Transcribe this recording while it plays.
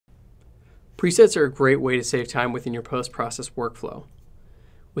Presets are a great way to save time within your post-process workflow.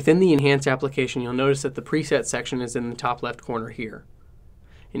 Within the Enhance application, you'll notice that the preset section is in the top left corner here.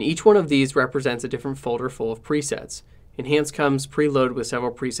 And each one of these represents a different folder full of presets. Enhance comes preloaded with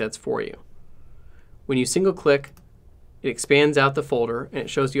several presets for you. When you single click, it expands out the folder and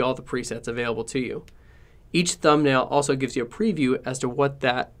it shows you all the presets available to you. Each thumbnail also gives you a preview as to what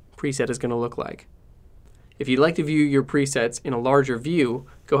that preset is going to look like. If you'd like to view your presets in a larger view,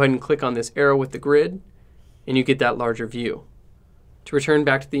 go ahead and click on this arrow with the grid and you get that larger view. To return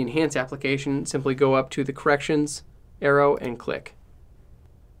back to the Enhance application, simply go up to the Corrections arrow and click.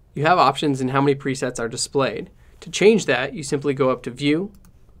 You have options in how many presets are displayed. To change that, you simply go up to View,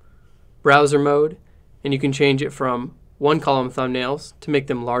 Browser Mode, and you can change it from one column thumbnails to make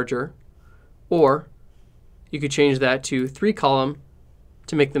them larger, or you could change that to 3 column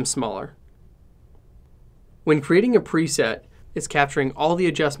to make them smaller. When creating a preset, it's capturing all the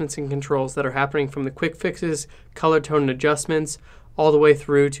adjustments and controls that are happening from the quick fixes, color tone adjustments, all the way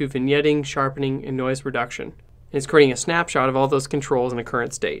through to vignetting, sharpening, and noise reduction. And it's creating a snapshot of all those controls in a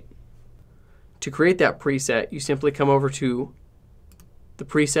current state. To create that preset, you simply come over to the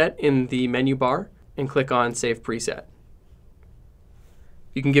preset in the menu bar and click on Save Preset.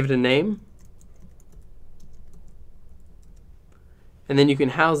 You can give it a name, and then you can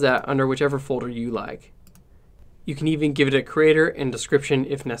house that under whichever folder you like. You can even give it a creator and description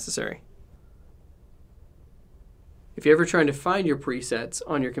if necessary. If you're ever trying to find your presets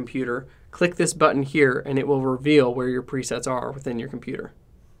on your computer, click this button here and it will reveal where your presets are within your computer.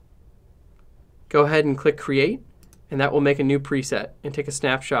 Go ahead and click Create, and that will make a new preset and take a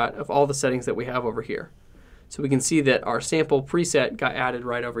snapshot of all the settings that we have over here. So we can see that our sample preset got added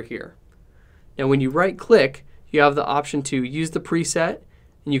right over here. Now when you right click, you have the option to use the preset,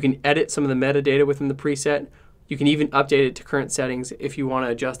 and you can edit some of the metadata within the preset. You can even update it to current settings if you want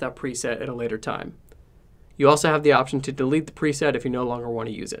to adjust that preset at a later time. You also have the option to delete the preset if you no longer want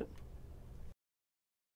to use it.